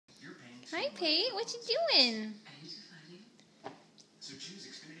Hi, Pete. What you doing?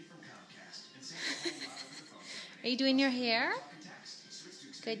 Are you doing your hair?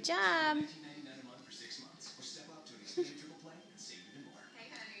 Good job.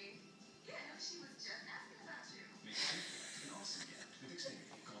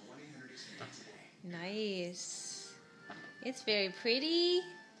 Nice. It's very pretty.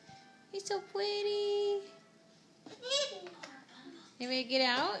 It's so pretty. You ready to get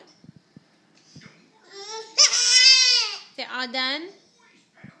out? Say all done.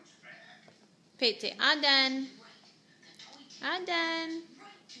 Pete, say all done. All done.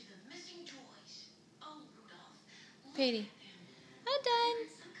 Pete, all done.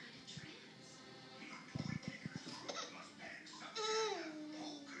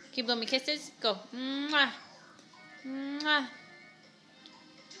 Can you blow me kisses? Go. Mwah. Mwah.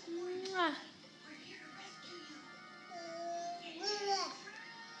 Mwah.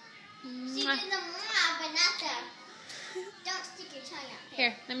 She did the mwah, but not the. Don't stick your tongue out.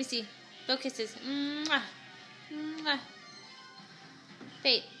 Here, let me see. Blow kisses. Mwah. Mwah.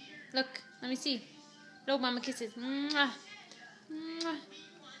 Pete, look. Let me see. Blow mama kisses. Mwah. Mwah.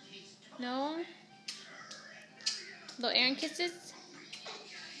 No. Blow Aaron kisses.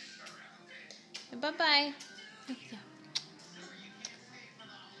 Bye-bye.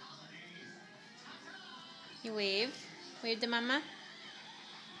 You wave. Wave to mama.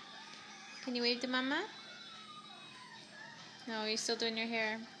 Can you wave to mama? No, you're still doing your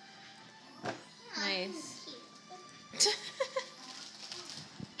hair. Nice.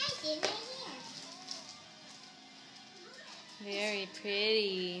 I did my hair. Very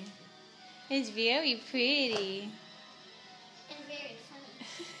pretty. It's very pretty. And very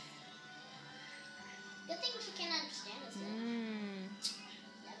funny. Good thing she can understand us.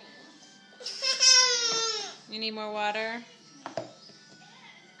 You need more water?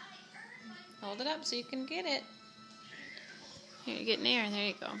 Hold it up so you can get it. Here, you're getting air. There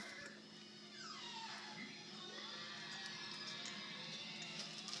you go.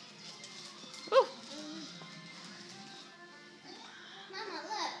 Woo! Mama,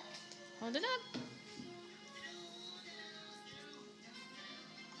 look. Hold it up.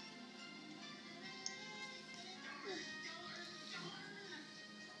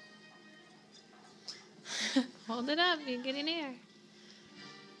 Hold it up. You're getting air.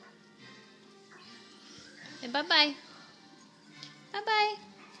 And bye-bye. Bye-bye.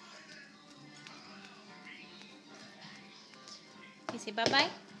 You say bye-bye?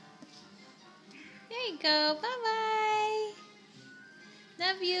 There you go. Bye-bye.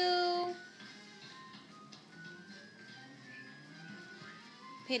 Love you.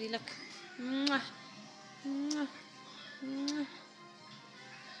 Patty, look. Mwah. Mwah. Mwah.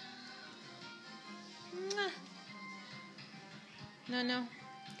 Mwah. No, no.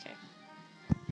 Okay.